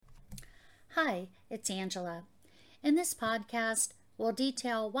Hi, it's Angela. In this podcast, we'll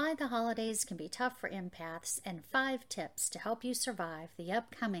detail why the holidays can be tough for empaths and 5 tips to help you survive the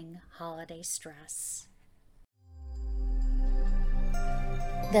upcoming holiday stress.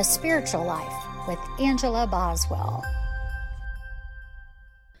 The Spiritual Life with Angela Boswell.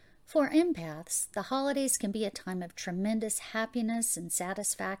 For empaths, the holidays can be a time of tremendous happiness and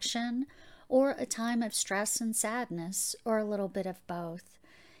satisfaction, or a time of stress and sadness, or a little bit of both.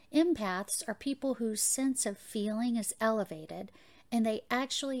 Empaths are people whose sense of feeling is elevated, and they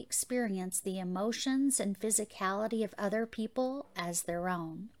actually experience the emotions and physicality of other people as their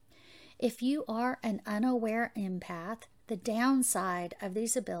own. If you are an unaware empath, the downside of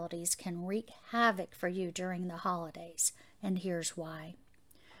these abilities can wreak havoc for you during the holidays, and here's why.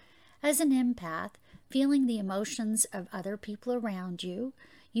 As an empath, feeling the emotions of other people around you,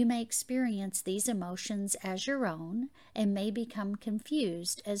 you may experience these emotions as your own and may become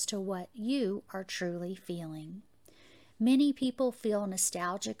confused as to what you are truly feeling. Many people feel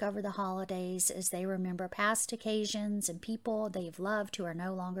nostalgic over the holidays as they remember past occasions and people they've loved who are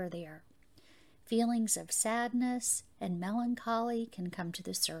no longer there. Feelings of sadness and melancholy can come to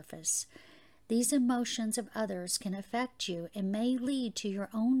the surface. These emotions of others can affect you and may lead to your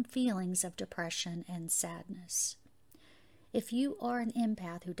own feelings of depression and sadness. If you are an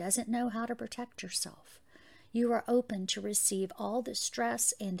empath who doesn't know how to protect yourself, you are open to receive all the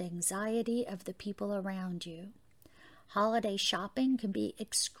stress and anxiety of the people around you. Holiday shopping can be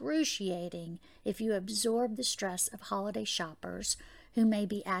excruciating if you absorb the stress of holiday shoppers who may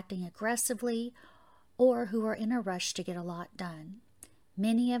be acting aggressively or who are in a rush to get a lot done.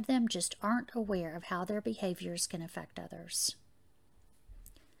 Many of them just aren't aware of how their behaviors can affect others.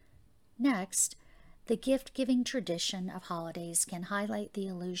 Next, the gift-giving tradition of holidays can highlight the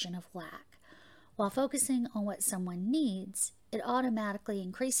illusion of lack. While focusing on what someone needs, it automatically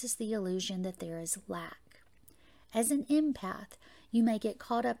increases the illusion that there is lack. As an empath, you may get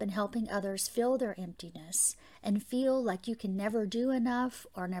caught up in helping others fill their emptiness and feel like you can never do enough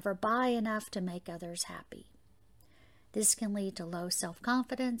or never buy enough to make others happy. This can lead to low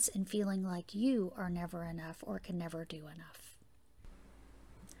self-confidence and feeling like you are never enough or can never do enough.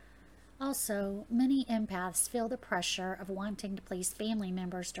 Also, many empaths feel the pressure of wanting to please family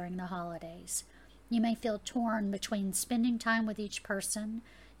members during the holidays. You may feel torn between spending time with each person,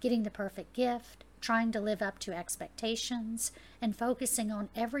 getting the perfect gift, trying to live up to expectations, and focusing on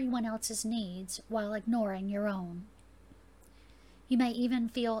everyone else's needs while ignoring your own. You may even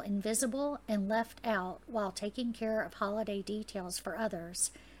feel invisible and left out while taking care of holiday details for others,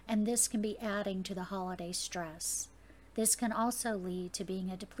 and this can be adding to the holiday stress. This can also lead to being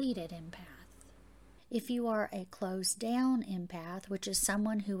a depleted empath. If you are a closed-down empath, which is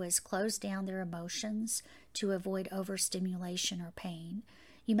someone who has closed down their emotions to avoid overstimulation or pain,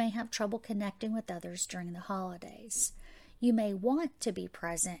 you may have trouble connecting with others during the holidays. You may want to be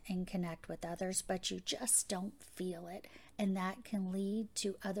present and connect with others, but you just don't feel it, and that can lead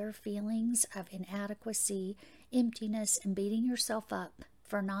to other feelings of inadequacy, emptiness, and beating yourself up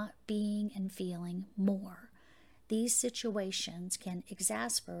for not being and feeling more. These situations can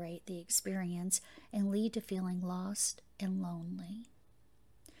exacerbate the experience and lead to feeling lost and lonely.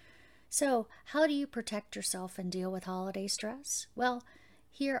 So, how do you protect yourself and deal with holiday stress? Well,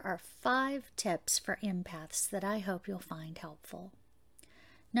 here are 5 tips for empaths that I hope you'll find helpful.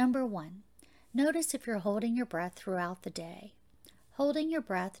 Number 1, notice if you're holding your breath throughout the day. Holding your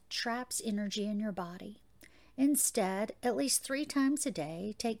breath traps energy in your body. Instead, at least 3 times a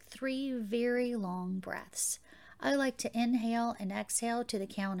day, take 3 very long breaths. I like to inhale and exhale to the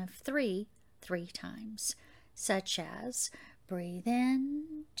count of 3 times, such as breathe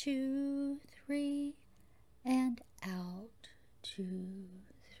in, 2, 3, and out, 2,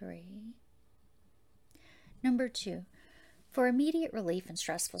 3. Number 2, for immediate relief in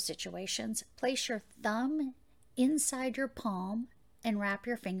stressful situations, place your thumb inside your palm and wrap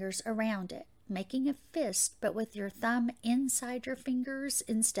your fingers around it, making a fist but with your thumb inside your fingers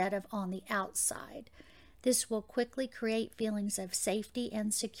instead of on the outside. This will quickly create feelings of safety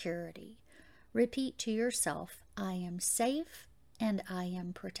and security. Repeat to yourself, I am safe and I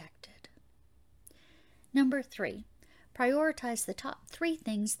am protected. Number 3, prioritize the top 3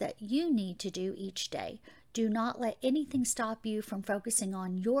 things that you need to do each day. Do not let anything stop you from focusing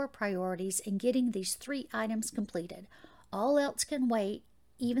on your priorities and getting these 3 items completed. All else can wait,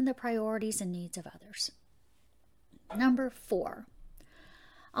 even the priorities and needs of others. Number 4,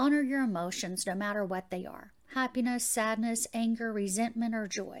 honor your emotions no matter what they are. Happiness, sadness, anger, resentment, or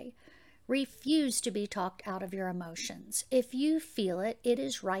joy. Refuse to be talked out of your emotions. If you feel it, it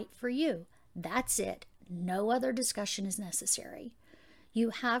is right for you. That's it. No other discussion is necessary.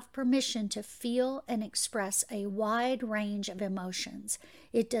 You have permission to feel and express a wide range of emotions.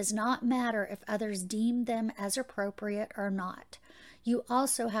 It does not matter if others deem them as appropriate or not. You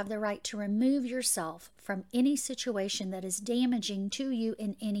also have the right to remove yourself from any situation that is damaging to you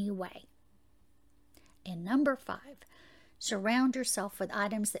in any way. And number 5, surround yourself with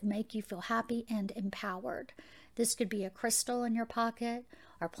items that make you feel happy and empowered. This could be a crystal in your pocket,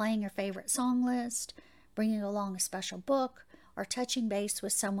 or playing your favorite song list, bringing along a special book, or touching base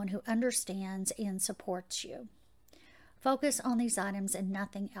with someone who understands and supports you. Focus on these items and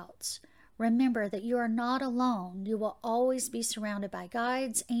nothing else. Remember that you are not alone. You will always be surrounded by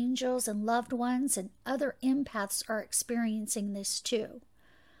guides, angels, and loved ones, and other empaths are experiencing this too.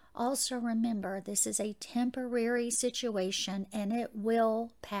 Also remember, this is a temporary situation and it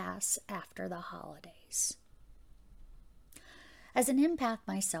will pass after the holidays. As an empath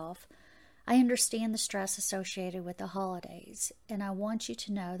myself, I understand the stress associated with the holidays, and I want you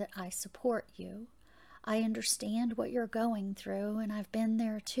to know that I support you. I understand what you're going through, and I've been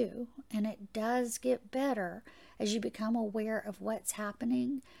there too, and it does get better as you become aware of what's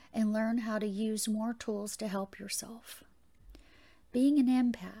happening and learn how to use more tools to help yourself. Being an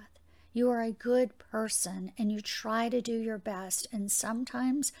empath, you are a good person and you try to do your best, and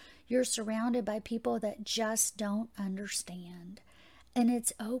sometimes you're surrounded by people that just don't understand, and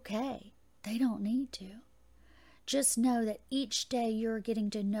it's okay. They don't need to. Just know that each day you're getting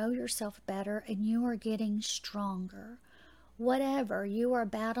to know yourself better and you are getting stronger. Whatever you are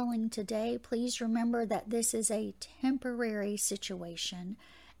battling today, please remember that this is a temporary situation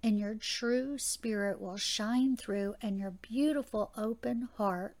and your true spirit will shine through and your beautiful open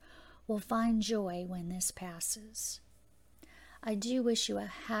heart will find joy when this passes. I do wish you a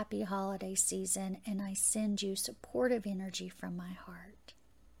happy holiday season, and I send you supportive energy from my heart.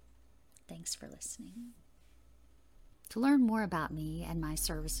 Thanks for listening. To learn more about me and my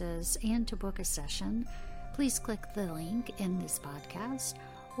services and to book a session, please click the link in this podcast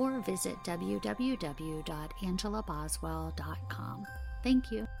or visit www.angelaboswell.com.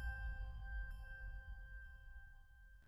 Thank you.